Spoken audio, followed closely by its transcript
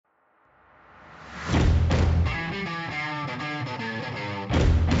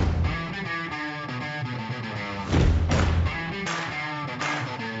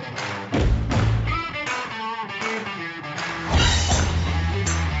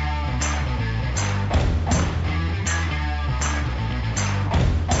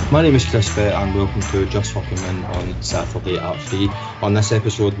My name is Chris Bett and welcome to Just Fucking Win on Saturday at 3. On this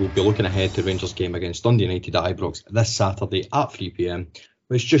episode we'll be looking ahead to Rangers game against Dundee United at Ibrox this Saturday at 3pm,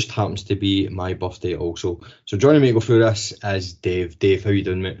 which just happens to be my birthday also. So joining me to go through this is Dave. Dave, how you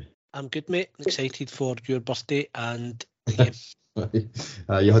doing, mate? I'm good, mate. Excited for your birthday and the game.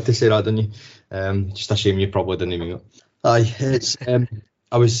 You had to say that, didn't you? Just a shame you probably didn't mean it. Aye, it's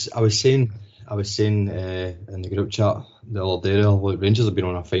I was saying in the group chat the other day, like, Rangers have been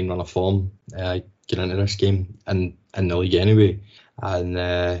on a fine run of form getting into this game and in the league anyway, and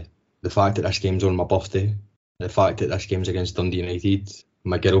the fact that this game's on my birthday, the fact that this game's against Dundee United,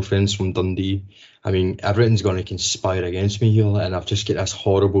 my girlfriend's from Dundee, I mean, everything's going to conspire against me here, and I've just got this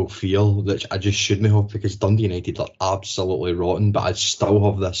horrible feel that I just shouldn't have, because Dundee United are absolutely rotten, but I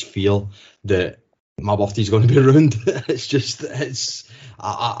still have this feel that my birthday's going to be ruined.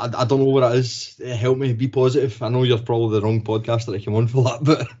 I don't know what it is. Help me, be positive. I know you're probably the wrong podcaster to come on for that,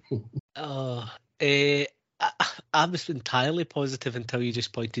 but... I was entirely positive until you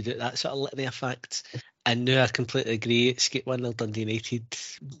just pointed out that sort of litany of facts. And now I completely agree. It's get 1-0 Dundee United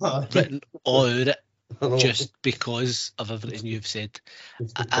written all over it just because of everything you've said.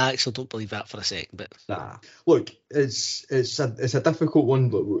 I actually don't believe that for a second. But nah, look, it's a difficult one.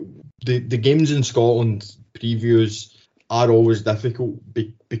 The games in Scotland previews are always difficult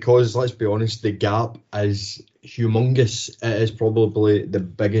because, let's be honest, the gap is humongous. It is probably the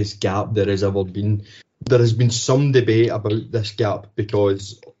biggest gap there has ever been. There has been some debate about this gap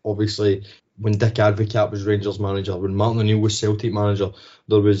because obviously when Dick Advocaat was Rangers manager, when Martin O'Neill was Celtic manager,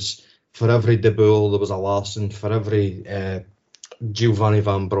 there was, for every De Boer there was a Larsson, for every Giovanni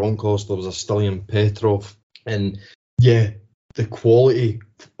Van Bronckhorst there was a Stiliyan Petrov, and yeah, the quality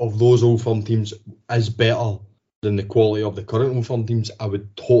of those Old Firm teams is better than the quality of the current Old Firm teams. I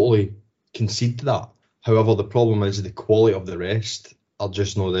would totally concede to that. However, the problem is the quality of the rest are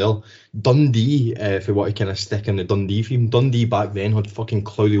just not there. Dundee, if we want to kind of stick in the Dundee theme, Dundee back then had fucking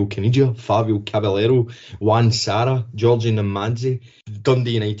Claudio Caniggia, Fabio Caballero, Juan Sara, Georgie Namadze.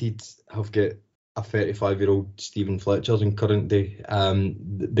 Dundee United have got a 35-year-old Stephen Fletcher in current day.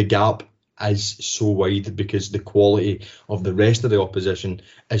 The gap is so wide because the quality of the rest of the opposition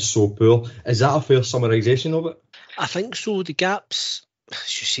is so poor. Is that a fair summarisation of it? I think so. The gap's,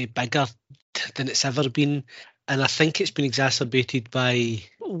 as you say, bigger than it's ever been. And I think it's been exacerbated by,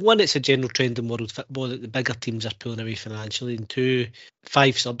 one, it's a general trend in world football that the bigger teams are pulling away financially, and two,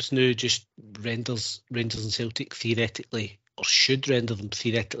 5 subs now just renders Rangers and Celtic theoretically, or should render them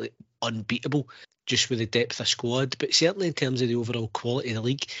theoretically, unbeatable just with the depth of squad. But certainly in terms of the overall quality of the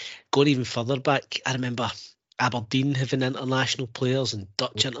league, going even further back, I remember Aberdeen having international players and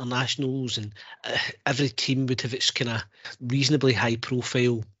Dutch internationals, and every team would have its kind of reasonably high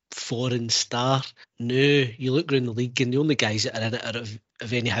profile foreign star. Now you look around the league and the only guys that are in it are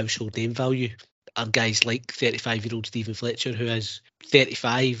of any household name value are guys like 35-year-old Stephen Fletcher, who is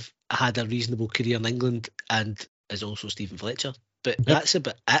 35, had a reasonable career in England and is also Stephen Fletcher, but that's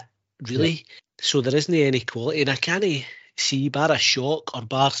about it really. So there isn't any quality, and I can't see, bar a shock or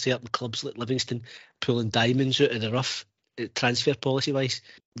bar certain clubs like Livingston pulling diamonds out of the rough transfer policy wise,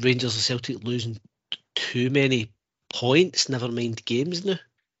 Rangers and Celtic losing too many points, never mind games now.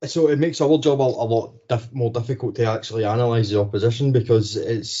 So it makes our job a lot more difficult to actually analyse the opposition, because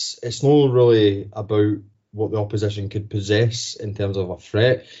it's not really about what the opposition could possess in terms of a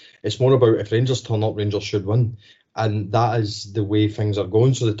threat. It's more about, if Rangers turn up, Rangers should win. And that is the way things are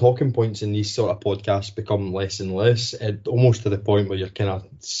going. So the talking points in these sort of podcasts become less and less, almost to the point where you're kind of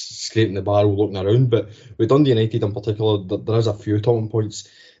scraping the barrel looking around. But with Dundee United in particular, there is a few talking points.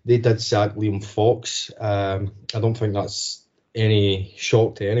 They did sack Liam Fox. I don't think that's any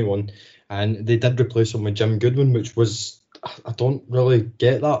shock to anyone, and they did replace him with Jim Goodwin, which was, I don't really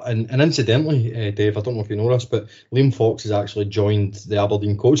get that. And incidentally, Dave, I don't know if you know this, but Liam Fox has actually joined the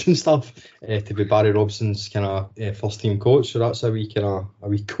Aberdeen coaching staff to be Barry Robson's kind of first team coach, so that's a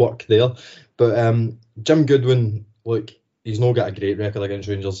wee quirk there. But Jim Goodwin, look, he's not got a great record against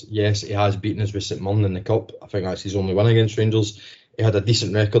Rangers. Yes, he has beaten us with St Mirren in the Cup. I think that's his only win against Rangers. He had a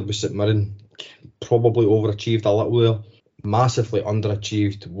decent record with St Mirren, probably overachieved a little there, massively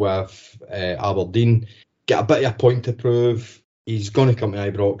underachieved with Aberdeen. Get a bit of a point to prove. He's going to come to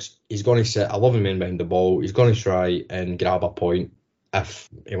Ibrox. He's going to sit 11 men behind the ball. He's going to try and grab a point. If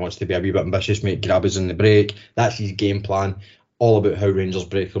he wants to be a wee bit ambitious, grab us in the break. That's his game plan. all about how Rangers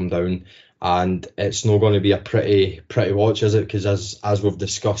break them down, and it's not going to be a pretty watch, is it? Because as we've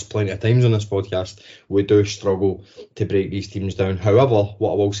discussed plenty of times on this podcast, we do struggle to break these teams down. However,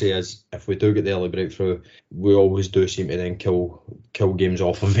 what I will say is, if we do get the early breakthrough, we always do seem to then kill games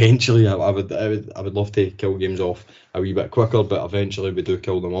off eventually. I would love to kill games off a wee bit quicker, but eventually we do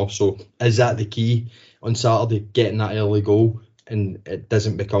kill them off. So is that the key on Saturday, getting that early goal, and it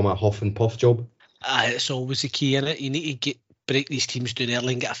doesn't become a huff and puff job? It's always the key in it. You need to break these teams down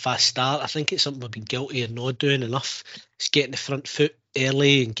early and get a fast start. I think it's something we've been guilty of not doing enough. It's getting the front foot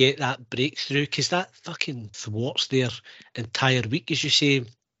early and get that breakthrough, because that fucking thwarts their entire week, as you say.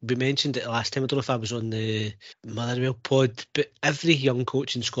 We mentioned it last time. I don't know if I was on the Motherwell pod, but every young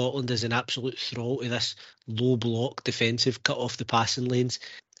coach in Scotland is an absolute thrall to this low block defensive, cut off the passing lanes,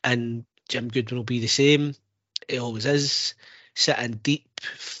 and Jim Goodwin will be the same. It always is. Sit in deep,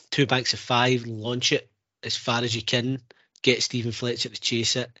 2 banks of 5, launch it as far as you can, get Stephen Fletcher to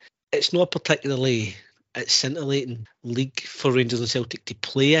chase it. It's not particularly a scintillating league for Rangers and Celtic to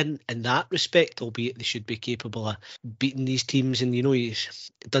play in that respect, albeit they should be capable of beating these teams. And,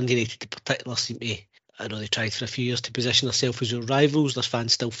 Dundee United in particular seem to, I know they tried for a few years to position themselves as your rivals. Their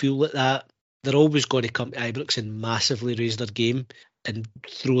fans still feel like that. They're always going to come to Ibrox and massively raise their game and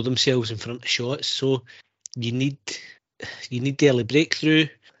throw themselves in front of shots. So you need the early breakthrough.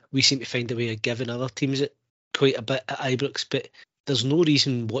 We seem to find a way of giving other teams it quite a bit at Ibrox, but there's no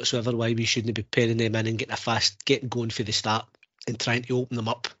reason whatsoever why we shouldn't be pairing them in and getting going for the start and trying to open them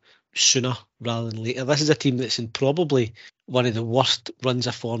up sooner rather than later. This is a team that's in probably one of the worst runs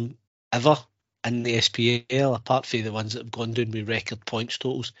of form ever in the SPL, apart from the ones that have gone down with record points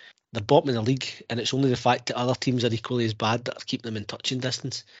totals. They're bottom of the league, and it's only the fact that other teams are equally as bad that are keeping them in touching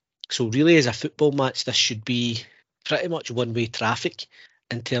distance. So really, as a football match, this should be pretty much one-way traffic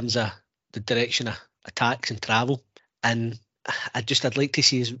in terms of the direction of attacks and travel. And I'd like to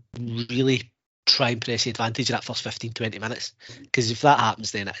see us really try and press the advantage of that first 15-20 minutes, because if that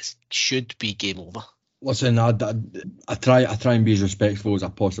happens, then it should be game over. Listen, I try and be as respectful as I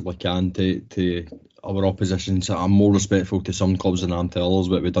possibly can to our opposition. So I'm more respectful to some clubs than I am to others,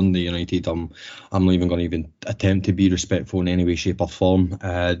 but with Dundee United, I'm not even going to attempt to be respectful in any way, shape or form.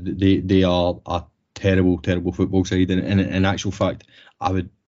 They are a terrible football side, and in actual fact, I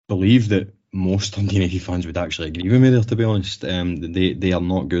would believe that most Dundee United fans would actually agree with me there, to be honest. They are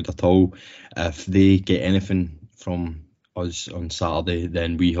not good at all. If they get anything from us on Saturday,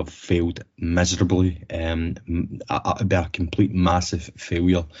 then we have failed miserably. It'd be a complete massive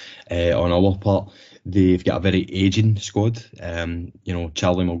failure on our part. They've got a very ageing squad. Charlie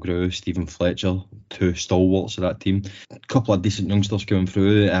Mulgrew, Stephen Fletcher, 2 stalwarts of that team. A couple of decent youngsters coming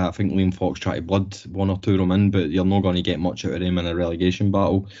through. I think Liam Fox tried to blood 1 or 2 of them in, but you're not going to get much out of them in a relegation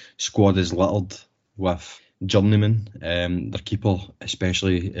battle. Squad is littered with journeymen. Their keeper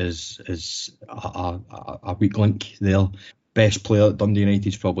especially is a weak link there. Best player at Dundee United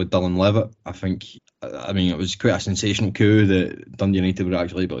is probably Dylan Levitt. It was quite a sensational coup that Dundee United were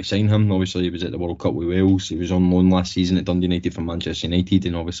actually able to sign him. Obviously, he was at the World Cup with Wales. He was on loan last season at Dundee United from Manchester United,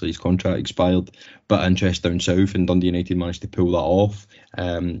 and obviously his contract expired. But interest down south, and Dundee United managed to pull that off.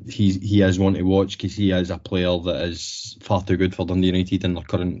 He is one to watch, because he is a player that is far too good for Dundee United in their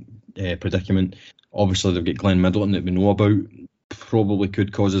current predicament. Obviously, they've got Glenn Middleton that we know about. Probably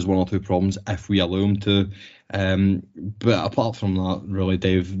could cause us 1 or 2 problems if we allow him to. But apart from that, really,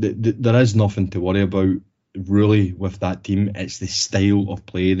 Dave, there is nothing to worry about really with that team. It's the style of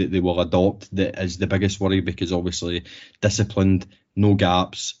play that they will adopt that is the biggest worry, because obviously disciplined, no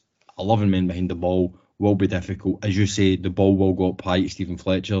gaps, 11 men behind the ball will be difficult. As you say, the ball will go up high to Stephen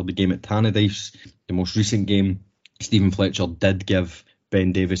Fletcher. The game at Tannadice, the most recent game, Stephen Fletcher did give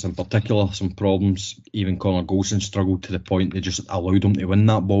Ben Davies in particular some problems. Even Connor Golson struggled to the point they just allowed him to win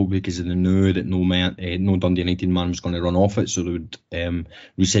that ball, because they knew that no Dundee United man was going to run off it, so they would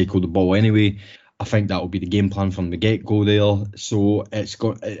recycle the ball anyway. I think that will be the game plan from the get-go there. So it's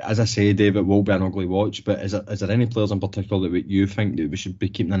got, as I say, Dave, it will be an ugly watch. But is there any players in particular that you think that we should be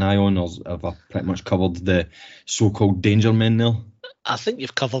keeping an eye on, or have I pretty much covered the so-called danger men there? I think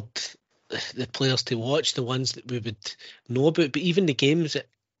you've covered the players to watch, the ones that we would know about. But even the games at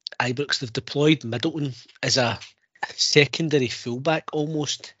Ibrox, they've deployed Middleton as a secondary fullback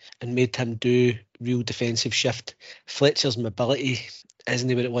almost, and made him do real defensive shift. Fletcher's mobility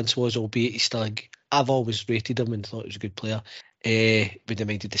isn't what it once was, albeit he's still I've always rated him and thought he was a good player. Would have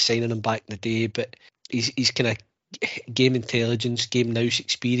minded the signing him back in the day, but he's kind of game intelligence, game nous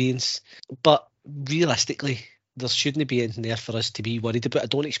experience. But realistically, there shouldn't be anything there for us to be worried about. I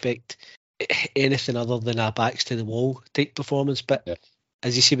don't expect anything other than a backs to the wall type performance, but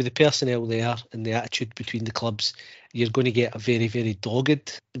as you say, with the personnel there and the attitude between the clubs, you're going to get a very, very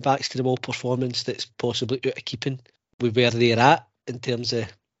dogged backs to the wall performance that's possibly out of keeping with where they're at in terms of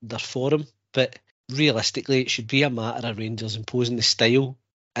their form. But realistically, it should be a matter of Rangers imposing the style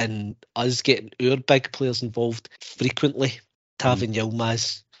and us getting our big players involved frequently. Taven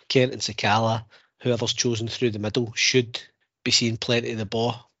Yilmaz, Kent and Sakala, whoever's chosen through the middle, should be seeing plenty of the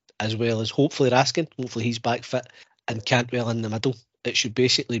ball, as well as hopefully Raskin. Hopefully he's back fit, and Cantwell in the middle. It should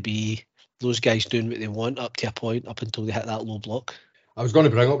basically be those guys doing what they want up to a point, up until they hit that low block. I was going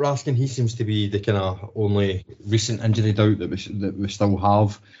to bring up Raskin. He seems to be the kind of only recent injury doubt that we still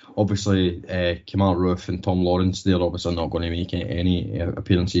have. Obviously, Kemar Roofe and Tom Lawrence, they're obviously not going to make any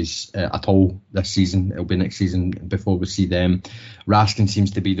appearances at all this season. It'll be next season before we see them. Raskin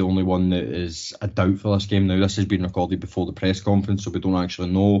seems to be the only one that is a doubt for this game. Now, this has been recorded before the press conference, so we don't actually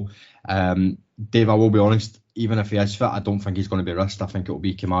know. Dave, I will be honest, even if he is fit, I don't think he's going to be risked. I think it'll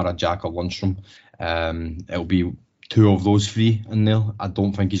be Kamara, Jack or Lundstrom. It'll be two of those three in there. I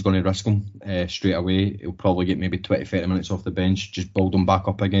don't think he's going to risk them straight away. He'll probably get maybe 20-30 minutes off the bench, just build them back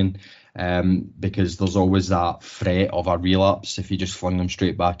up again, because there's always that threat of a relapse if you just fling them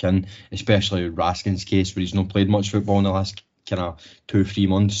straight back in, especially Raskin's case where he's not played much football in the last kind of 2-3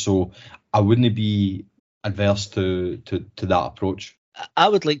 months. So I wouldn't be adverse to that approach. I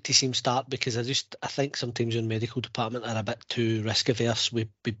would like to see him start, because I think sometimes your medical department are a bit too risk averse with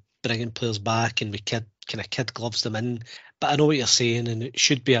bringing players back and we kind of kid gloves them in. But I know what you're saying, and it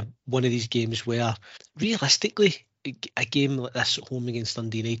should be one of these games where realistically a game like this at home against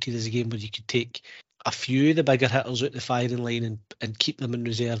Dundee United is a game where you could take a few of the bigger hitters out the firing line and keep them in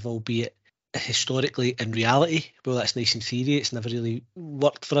reserve, albeit historically in reality, well, that's nice in theory, it's never really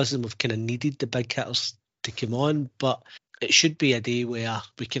worked for us and we've kind of needed the big hitters to come on. But it should be a day where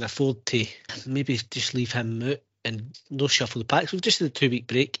we can afford to maybe just leave him out and no shuffle the packs. We've just had a 2-week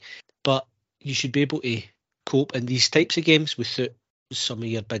break, but you should be able to cope in these types of games without some of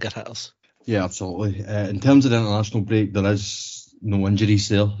your bigger hitters. Yeah, absolutely. In terms of the international break, there is no injuries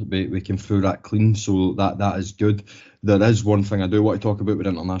there. We came through that clean, so that is good. There is one thing I do want to talk about with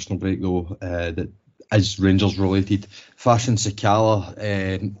international break, though, that is Rangers related. Fashion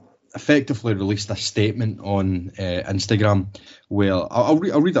Sakala effectively released a statement on Instagram where I'll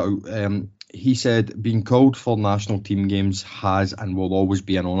read it out. He said, "Being called for national team games has and will always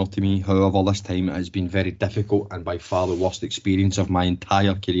be an honour to me. However, this time it has been very difficult and by far the worst experience of my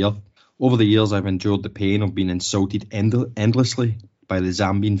entire career. Over the years, I've endured the pain of being insulted endlessly by the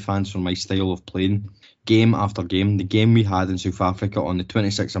Zambian fans for my style of playing. Game after game, the game we had in South Africa on the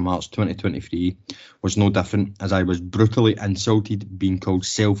 26th of March 2023 was no different, as I was brutally insulted, being called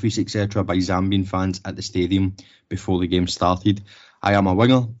selfish, etc. by Zambian fans at the stadium before the game started. I am a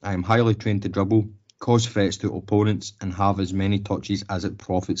winger, I am highly trained to dribble, cause threats to opponents and have as many touches as it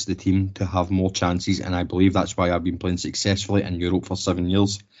profits the team to have more chances, and I believe that's why I've been playing successfully in Europe for 7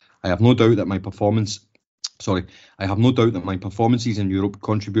 years. I have no doubt that my performances in Europe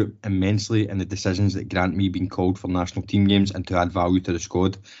contribute immensely in the decisions that grant me being called for national team games and to add value to the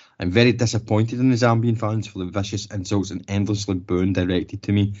squad. I'm very disappointed in the Zambian fans for the vicious insults and endlessly booing directed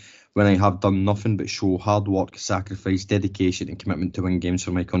to me when I have done nothing but show hard work, sacrifice, dedication and commitment to win games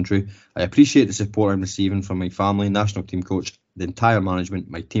for my country. I appreciate the support I'm receiving from my family, national team coach, the entire management,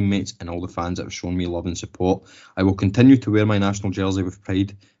 my teammates and all the fans that have shown me love and support. I will continue to wear my national jersey with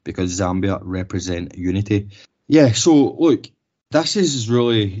pride because Zambia represent unity." Yeah, so look, this is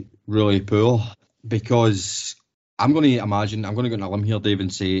really, really poor, because I'm going to go on a limb here, Dave,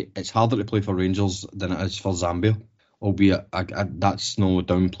 and say it's harder to play for Rangers than it is for Zambia. Albeit that's no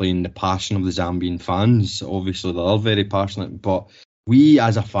downplaying the passion of the Zambian fans. Obviously, they are very passionate, but we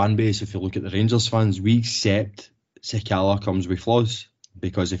as a fan base, if you look at the Rangers fans, we accept Sakala comes with flaws,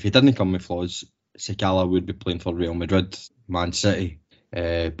 because if he didn't come with flaws, Sakala would be playing for Real Madrid, Man City,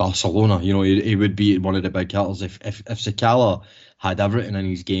 Barcelona. You know, he would be one of the big hitters. If Sakala had everything in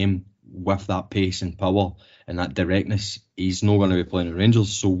his game with that pace and power and that directness, he's not going to be playing at Rangers.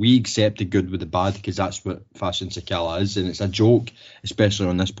 So we accept the good with the bad, because that's what Fashion Sakala is. And it's a joke, especially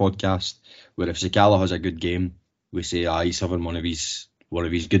on this podcast, where if Sakala has a good game, we say, he's having one of his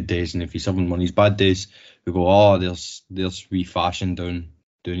good days, and if he's having one of his bad days, we go, there's wee Fashion doing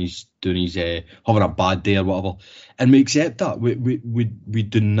his having a bad day or whatever, and we accept that.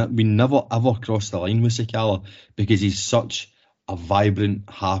 We never ever cross the line with Sakala, because he's such a vibrant,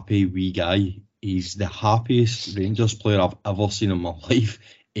 happy wee guy. He's the happiest Rangers player I've ever seen in my life.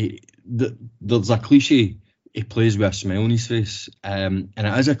 There's a cliche, he plays with a smile on his face, and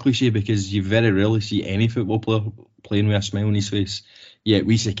it is a cliche because you very rarely see any football player playing with a smile on his face. Yet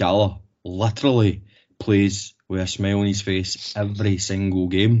Sakala literally plays with a smile on his face every single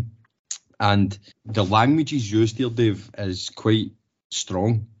game. And the language he's used here, Dave, is quite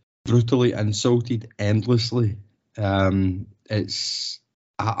strong. Brutally insulted endlessly. I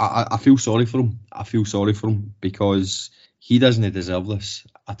feel sorry for him. I feel sorry for him because he doesn't deserve this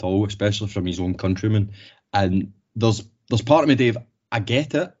at all, especially from his own countrymen. And there's part of me, Dave, I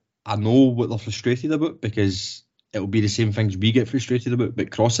get it. I know what they're frustrated about because it'll be the same things we get frustrated about.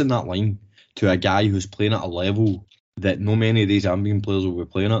 But crossing that line to a guy who's playing at a level that no many of these Zambian players will be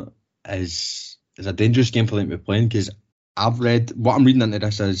playing at is a dangerous game for them to be playing, because what I'm reading into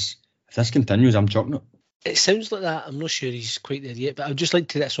this is, if this continues, I'm chucking it. It sounds like that. I'm not sure he's quite there yet, but I'd just like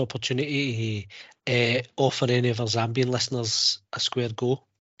to take this opportunity to offer any of our Zambian listeners a square go,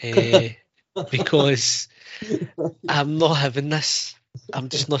 because I'm not having this. I'm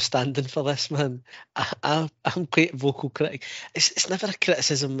just not standing for this, man. I'm quite a vocal critic. It's never a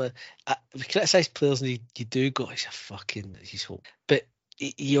criticism. We criticise players and you do go, he's hope. But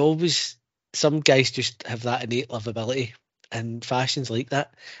you always, some guys just have that innate lovability. And Fashion's like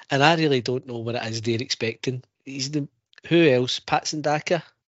that, and I really don't know what it is they're expecting. Who else? Patson Daka?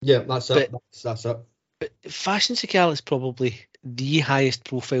 Yeah, that's it. That's it. But Fashion Sakala is probably the highest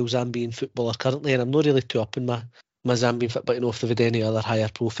profile Zambian footballer currently, and I'm not really too up in my Zambian football to know if they've had any other higher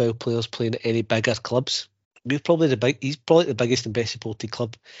profile players playing at any bigger clubs. He's probably the biggest and best supported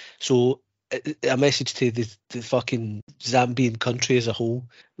club. So a message to the fucking Zambian country as a whole: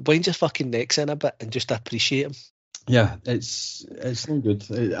 wind your fucking necks in a bit and just appreciate him. Yeah, it's no good.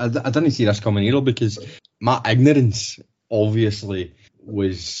 I didn't see this coming either, because my ignorance obviously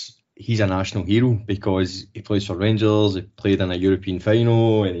was he's a national hero because he plays for Rangers, he played in a European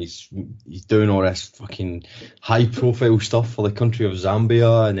final, and he's doing all this fucking high profile stuff for the country of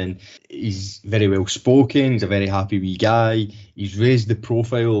Zambia, and then he's very well spoken, he's a very happy wee guy. He's raised the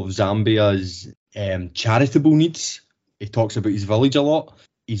profile of Zambia's charitable needs. He talks about his village a lot.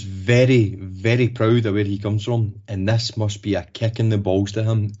 He's very, very proud of where he comes from, and this must be a kick in the balls to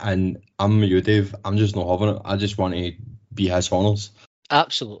him. And I'm you, Dave. I'm just not having it. I just want to be his honours.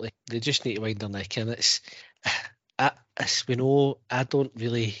 Absolutely, they just need to wind their neck in. As we know, I don't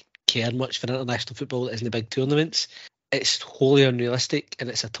really care much for international football that isn't the big tournaments. It's wholly unrealistic, and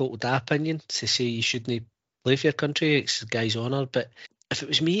it's a total da opinion to say you shouldn't play for your country. It's the guy's honour. But if it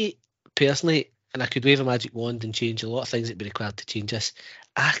was me personally, and I could wave a magic wand and change a lot of things that'd be required to change this,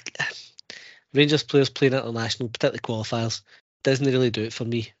 Rangers players playing international, particularly qualifiers, doesn't really do it for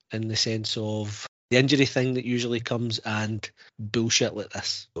me, in the sense of the injury thing that usually comes and bullshit like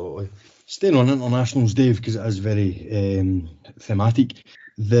this. Totally. Staying on internationals, Dave, because it is very thematic.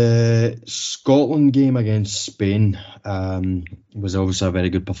 The Scotland game against Spain was obviously a very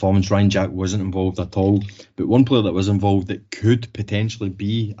good performance. Ryan Jack wasn't involved at all, but one player that was involved that could potentially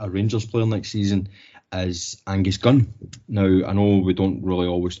be a Rangers player next season is Angus Gunn. Now, I know we don't really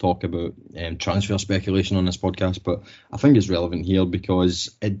always talk about transfer speculation on this podcast, but I think it's relevant here because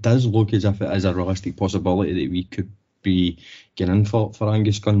it does look as if it is a realistic possibility that we could be getting in for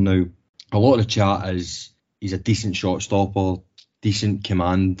Angus Gunn. Now, a lot of the chat is he's a decent shot stopper, decent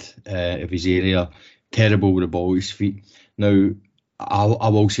command of his area, terrible with the ball at his feet. Now, I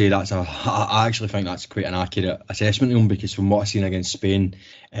will say I actually think that's quite an accurate assessment of him, because from what I've seen against Spain,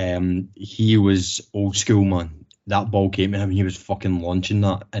 he was old school, man. That ball came to him, he was fucking launching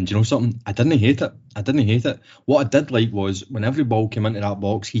that. And do you know something? I didn't hate it. What I did like was when every ball came into that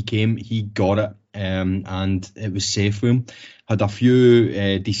box, he got it, and it was safe for him. Had a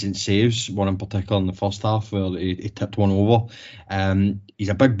few decent saves, one in particular in the first half where he tipped one over. He's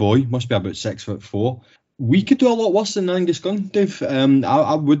a big boy, must be about 6'4". We could do a lot worse than Angus Gunn, Dave.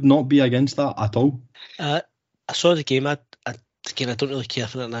 I would not be against that at all. I saw the game. I don't really care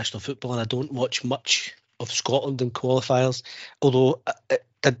for international football, and I don't watch much of Scotland in qualifiers. Although it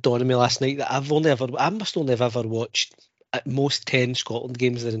did dawn on me last night that I must only have ever watched at most 10 Scotland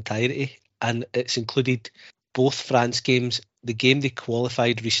games in their entirety, and it's included both France games, the game they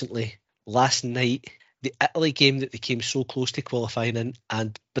qualified recently, last night, the Italy game that they came so close to qualifying in,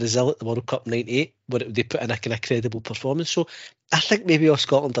 and Brazil at the World Cup '98, where they put in a kind of credible performance. So I think maybe all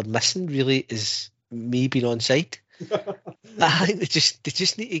Scotland are missing really is me being on side. I think they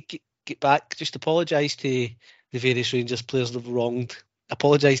just need to get back, just apologise to the various Rangers players they've wronged,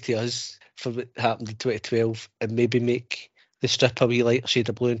 apologise to us for what happened in 2012, and maybe make the strip a wee lighter shade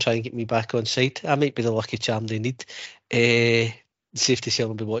of blue and try and get me back on side. I might be the lucky charm they need. Safe to say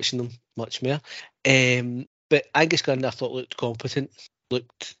I'll be watching them much more. But Angus Gunn, I thought, looked competent,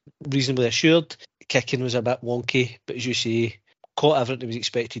 looked reasonably assured. Kicking was a bit wonky, but as you say, caught everything he was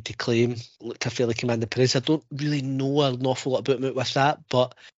expected to claim, looked a fairly commanding presence. I don't really know an awful lot about him with that,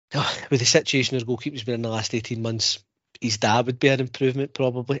 but with the situation our goalkeeper's been in the last 18 months, his dad would be an improvement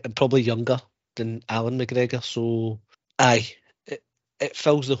probably, and probably younger than Alan McGregor. So, it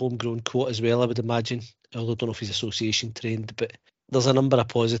fills the homegrown quote as well, I would imagine. Although I don't know if he's association trained, but there's a number of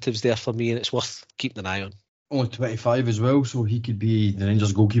positives there for me, and it's worth keeping an eye on. Only 25 as well, so he could be the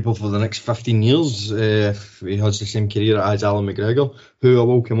Rangers goalkeeper for the next 15 years if he has the same career as Alan McGregor, who I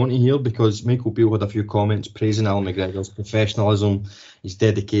will come on to here because Michael Beale had a few comments praising Alan McGregor's professionalism, his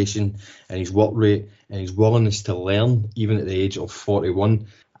dedication and his work rate and his willingness to learn even at the age of 41.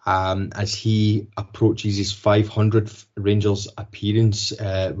 As he approaches his 500th Rangers appearance,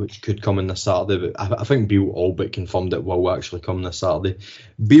 which could come on this Saturday. But I think Beale all but confirmed it will actually come this Saturday.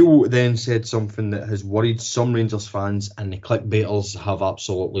 Beale then said something that has worried some Rangers fans, and the clickbaiters have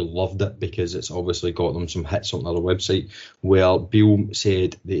absolutely loved it because it's obviously got them some hits on their website, where Beale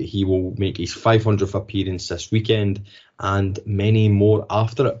said that he will make his 500th appearance this weekend and many more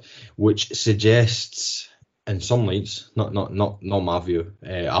after it, which suggests, in some lights, not my view.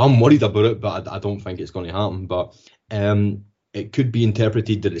 I'm worried about it, but I don't think it's going to happen. But it could be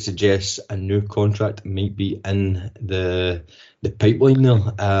interpreted that it suggests a new contract might be in the pipeline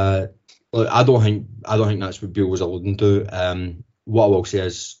there. I don't think that's what Beale was alluding to. What I will say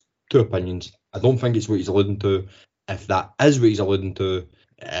is two opinions. I don't think it's what he's alluding to. If that is what he's alluding to,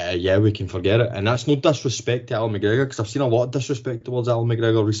 we can forget it. And that's no disrespect to Alan McGregor, because I've seen a lot of disrespect towards Alan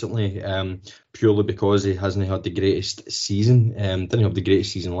McGregor recently, purely because he hasn't had the greatest season. Didn't have the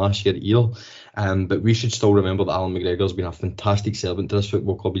greatest season last year either. But we should still remember that Alan McGregor's been a fantastic servant to this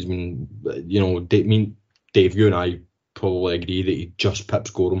football club. He's been, Dave, you and I probably agree that he just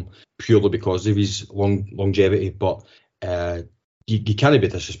pips Gorham purely because of his longevity. But you can't be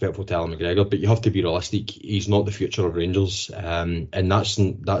disrespectful to Alan McGregor, but you have to be realistic. He's not the future of Rangers, and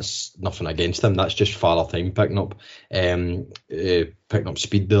that's nothing against him. That's just father time picking up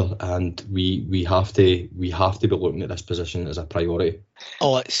speed there, and we have to be looking at this position as a priority.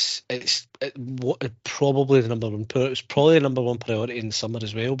 Oh, it's probably the number one. It's probably the number one priority in the summer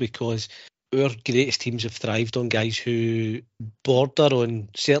as well, because our greatest teams have thrived on guys who border on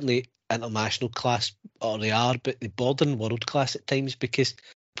certainly international class, or they are, but they border on world class at times, because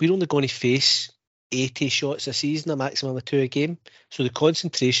we're only going to face 80 shots a season, a maximum of 2 a game. So the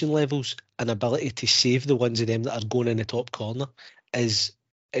concentration levels and ability to save the ones of them that are going in the top corner is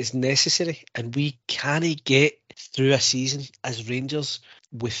necessary, and we can't get through a season as Rangers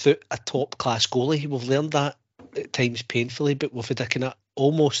without a top class goalie. We've learned that at times painfully, but we've had a kind of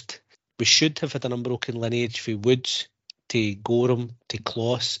we should have had an unbroken lineage for Woods to Gorham to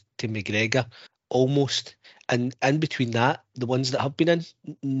Kloss to McGregor almost, and in between that, the ones that have been in,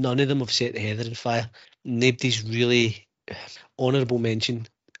 none of them have set the heather on fire. Nobody's really honourable mention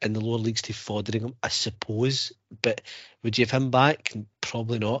in the lower leagues to Foderingham, I suppose, but would you have him back?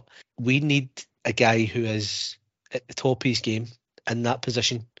 Probably not. We need a guy who is at the top of his game in that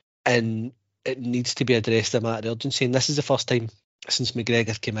position, and it needs to be addressed a matter of urgency. And this is the first time since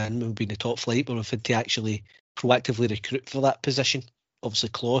McGregor came in, we've been in the top flight, where we've had to actually proactively recruit for that position. Obviously,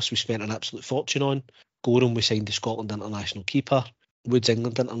 Kloss we spent an absolute fortune on. Gorham we signed the Scotland international keeper. Woods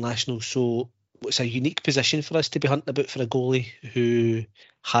England international. So it's a unique position for us to be hunting about for a goalie who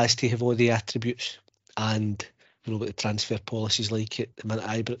has to have all the attributes. And you know what the transfer policy is like at the minute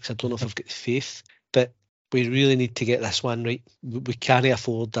at Ibrox. I don't know if I've got the faith, but we really need to get this one right. We can't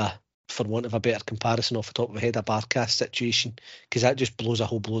afford for want of a better comparison off the top of my head, a Barcast situation, because that just blows a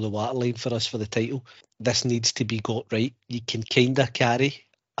whole blow the waterline for us for the title. This needs to be got right. You can kind of carry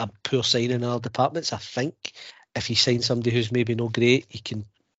a poor signing in other departments, I think. If you sign somebody who's maybe not great, you can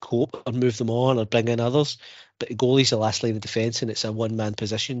cope or move them on or bring in others. But the goalie's the last line of defence, and it's a one-man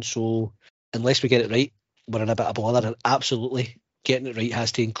position. So unless we get it right, we're in a bit of bother. And absolutely, getting it right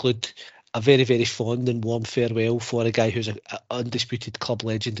has to include a very, very fond and warm farewell for a guy who's an undisputed club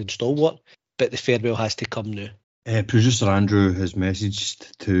legend and stalwart. But the farewell has to come now. Producer Andrew has messaged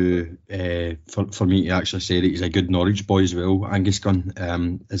for me to actually say that he's a good Norwich boy as well, Angus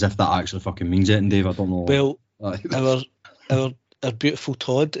Gunn, as if that actually fucking means anything, Dave. I don't know. Well, our beautiful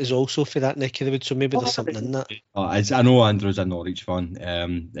Todd is also for that neck of the wood, so maybe there's something in that. I know Andrew's a Norwich fan.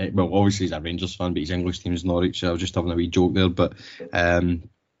 Well, obviously he's a Rangers fan, but his English team's Norwich. So I was just having a wee joke there, but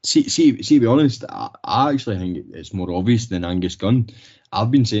see, to be honest, I actually think it's more obvious than Angus Gunn.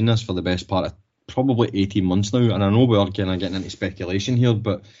 I've been saying this for the best part of probably 18 months now, and I know we are kind of getting into speculation here,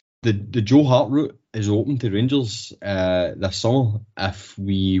 but the Joe Hart route is open to Rangers this summer if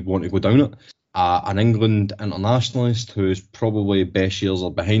we want to go down it. An England internationalist whose probably best years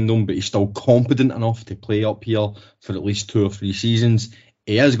are behind him, but he's still competent enough to play up here for at least 2 or 3 seasons.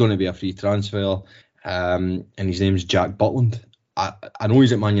 He is going to be a free transfer, and his name's Jack Butland. I know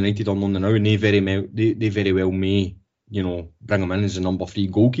he's at Man United on loan now, and they very well may, bring him in as a number 3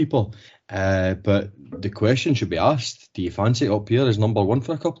 goalkeeper. But the question should be asked: do you fancy it up here as number 1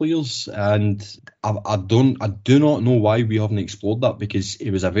 for a couple of years? And I do not know why we haven't explored that, because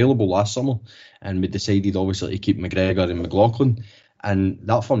he was available last summer, and we decided obviously to keep McGregor and McLaughlin. And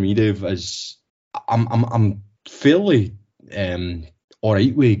that for me, Dave, is I'm fairly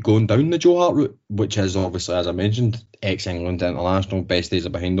alright with going down the Joe Hart route, which is obviously, as I mentioned, ex-England international, best days are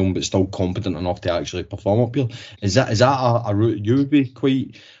behind him, but still competent enough to actually perform up here. Is that a route you would be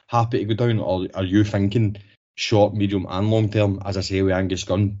quite happy to go down, or are you thinking short, medium and long term? As I say with Angus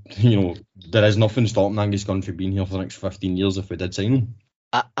Gunn, there is nothing stopping Angus Gunn from being here for the next 15 years if we did sign him.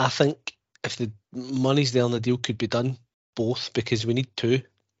 I think if the money's there and the deal could be done, both, because we need 2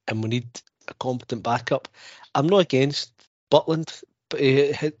 and we need a competent backup. I'm not against Butland, but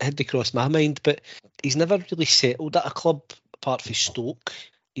he had to cross my mind, but he's never really settled at a club apart from Stoke.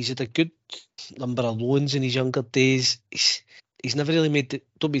 He's had a good number of loans in his younger days. He's never really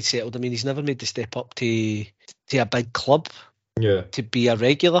don't mean settled, I mean he's never made the step up to a big club, to be a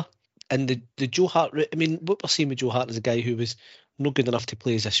regular. And the Joe Hart route, I mean, what we're seeing with Joe Hart is a guy who was not good enough to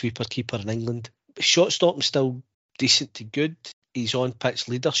play as a sweeper keeper in England. Shot stopping still decent to good. His on-pitch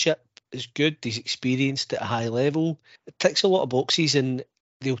leadership is good. He's experienced at a high level. It ticks a lot of boxes, and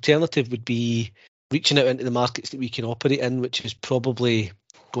the alternative would be reaching out into the markets that we can operate in, which is probably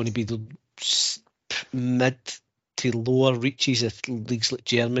going to be the mid to lower reaches of leagues like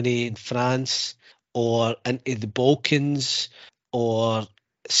Germany and France, or into the Balkans or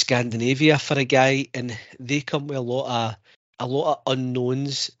Scandinavia for a guy, and they come with a lot of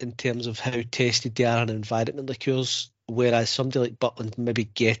unknowns in terms of how tested they are in an environment like yours. Whereas somebody like Butland maybe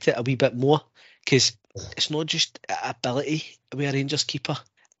get it a wee bit more, because it's not just ability with a Rangers keeper.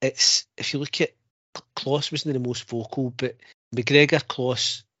 It's, if you look at, Kloss wasn't the most vocal, but McGregor,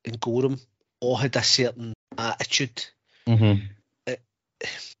 Kloss and Gorham all had a certain attitude and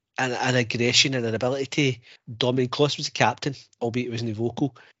aggression and an ability to dominate. Kloss was the captain, albeit he wasn't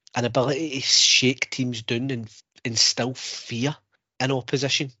vocal. An ability to shake teams down and instill fear in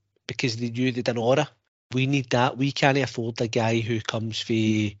opposition because they knew they'd an aura. We need that. We can't afford a guy who comes for,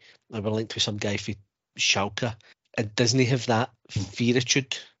 we're linked with some guy for Schalke, and doesn't have that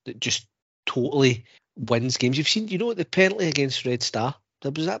fearitude that just totally wins games. You've seen, the penalty against Red Star,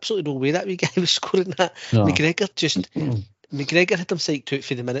 there was absolutely no way that wee guy was scoring that. No. McGregor had him psyched out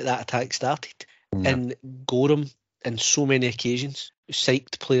for the minute that attack started. And Gorham, in so many occasions,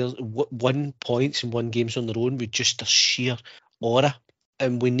 psyched players, won points and won games on their own with just a sheer aura.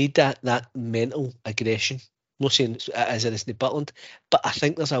 And we need that mental aggression. I'm not saying as it is in Butland, but I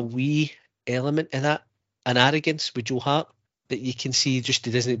think there's a wee element of that, an arrogance with Joe Hart, that you can see just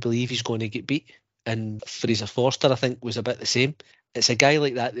he doesn't believe he's going to get beat. And Fraser Forster, I think, was a bit the same. It's a guy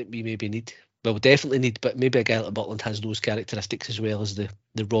like that we maybe need. Well, we definitely need, but maybe a guy like Butland has those characteristics as well as the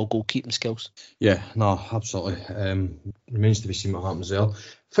raw goalkeeping skills. Yeah, no, absolutely. Remains to be seen what happens there.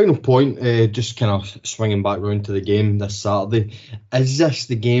 Final point, just kind of swinging back round to the game this Saturday. Is this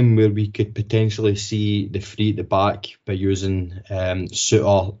the game where we could potentially see the 3 at the back by using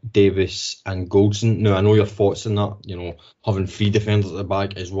Souttar, Davis and Goldson? Now, I know your thoughts on that. Having 3 defenders at the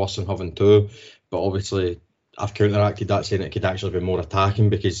back is worse than having 2, but obviously I've counteracted that, saying it could actually be more attacking,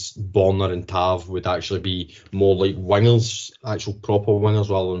 because Borna and Tav would actually be more like wingers, actual proper wingers,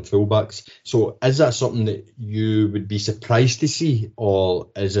 rather than fullbacks. So is that something that you would be surprised to see, or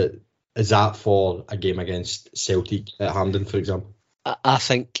is that for a game against Celtic at Hampden, for example? I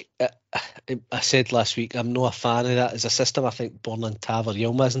think, I said last week, I'm not a fan of that as a system. I think Borna and Tav, or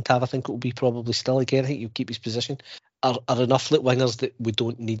Yilmaz and Tav, I think it will be probably still again. I think he'll keep his position. Are enough like wingers that we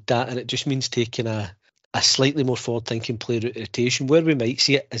don't need that, and it just means taking a slightly more forward-thinking player rotation. Where we might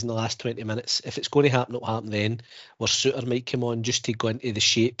see it is in the last 20 minutes. If it's going to happen, it'll happen then. Where Souttar might come on just to go into the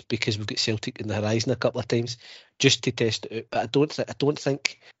shape, because we've got Celtic in the horizon a couple of times, just to test it out. But I don't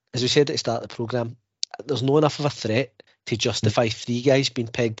think, as we said at the start of the programme, there's not enough of a threat to justify 3 guys being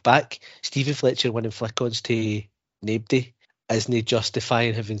pegged back. Stephen Fletcher winning flick-ons to Nabdy isn't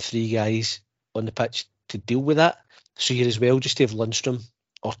justifying having 3 guys on the pitch to deal with that. So you're as well just to have Lundstram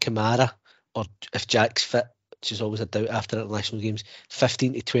or Kamara, or if Jack's fit, which is always a doubt after international games,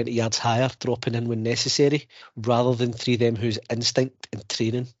 15 to 20 yards higher, dropping in when necessary, rather than 3 of them whose instinct and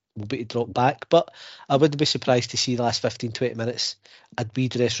training will be to drop back. But I wouldn't be surprised to see the last 15-20 minutes a wee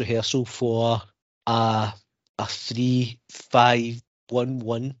dress rehearsal for a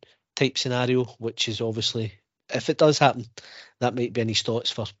 3-5-1-1 type scenario, which is obviously, if it does happen, that might be in his thoughts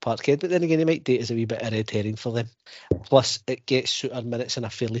for Parkhead. But then again, he might date as a wee bit of red herring for them. Plus, it gets Souttar minutes in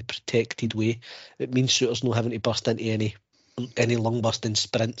a fairly protected way. It means Souttar's not having to burst into any any lung busting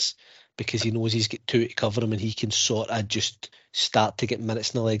sprints, because he knows he's got two to cover him and he can sort of just start to get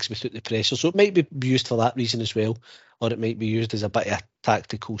minutes in the legs without the pressure. So it might be used for that reason as well, or it might be used as a bit of a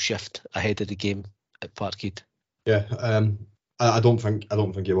tactical shift ahead of the game at Parkhead. Yeah, I don't think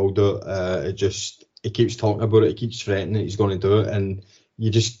he will do it. He keeps talking about it, he keeps threatening that he's going to do it, and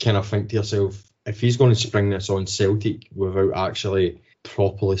you just kind of think to yourself, if he's going to spring this on Celtic without actually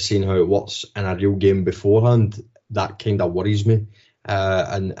properly seeing how it works in a real game beforehand, that kind of worries me.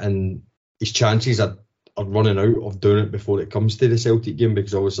 And his chances are running out of doing it before it comes to the Celtic game,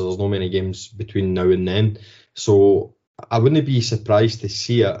 because obviously there's not many games between now and then. So I wouldn't be surprised to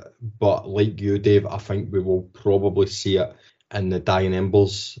see it, but like you, Dave, I think we will probably see it in the dying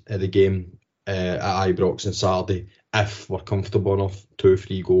embers of the game at Ibrox on Saturday, if we're comfortable enough,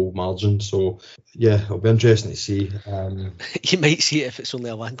 2-3 goal margin. So yeah, it'll be interesting to see. You might see it if it's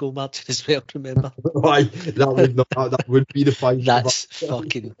only a 1 goal margin as well, remember. Why, that would be the fight. That's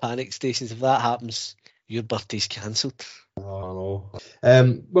fucking panic stations. If that happens, your birthday's cancelled. Oh,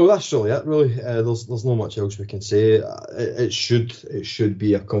 no. Well, that's really it. Really, there's not much else we can say. It should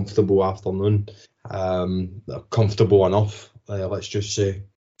be a comfortable afternoon. Comfortable enough, let's just say.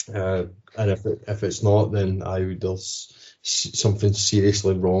 And if it's not, then there's something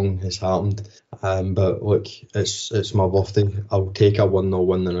seriously wrong has happened. But look, it's my birthday. I'll take a 1-0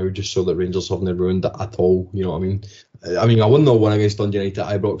 win now, just so that Rangers haven't ruined it at all. You know what I mean? I mean, a 1-0 win against Dundee United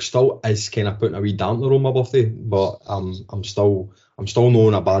at Ibrox still is kind of putting a wee dampener on my birthday, but I'm still not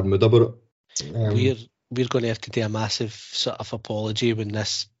in a bad mood about it. We're going to have to do a massive sort of apology when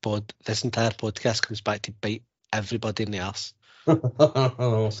this entire podcast comes back to bite everybody in the arse.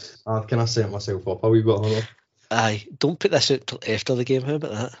 Can I set myself up a wee bit? Aye, don't put this out till after the game. How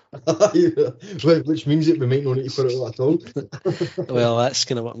about that? Which means that we might not need to put it out at all. Well, that's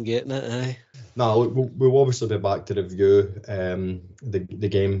kind of what I'm getting at. Aye. No, look, we'll obviously be back to review the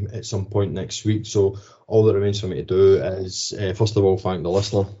game at some point next week. So all that remains for me to do is, first of all, thank the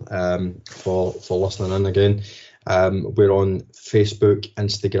listener for listening in again. We're on Facebook,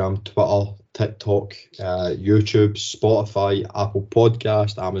 Instagram, Twitter, TikTok, YouTube, Spotify, Apple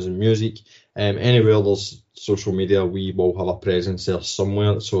Podcast, Amazon Music. Anywhere there's social media, we will have a presence there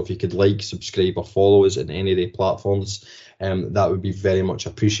somewhere. So if you could like, subscribe or follow us on any of the platforms, that would be very much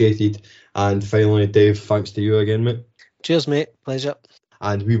appreciated. And finally, Dave, thanks to you again, mate. Cheers, mate. Pleasure.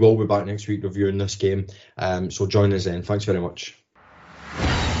 And we will be back next week reviewing this game. So join us then. Thanks very much.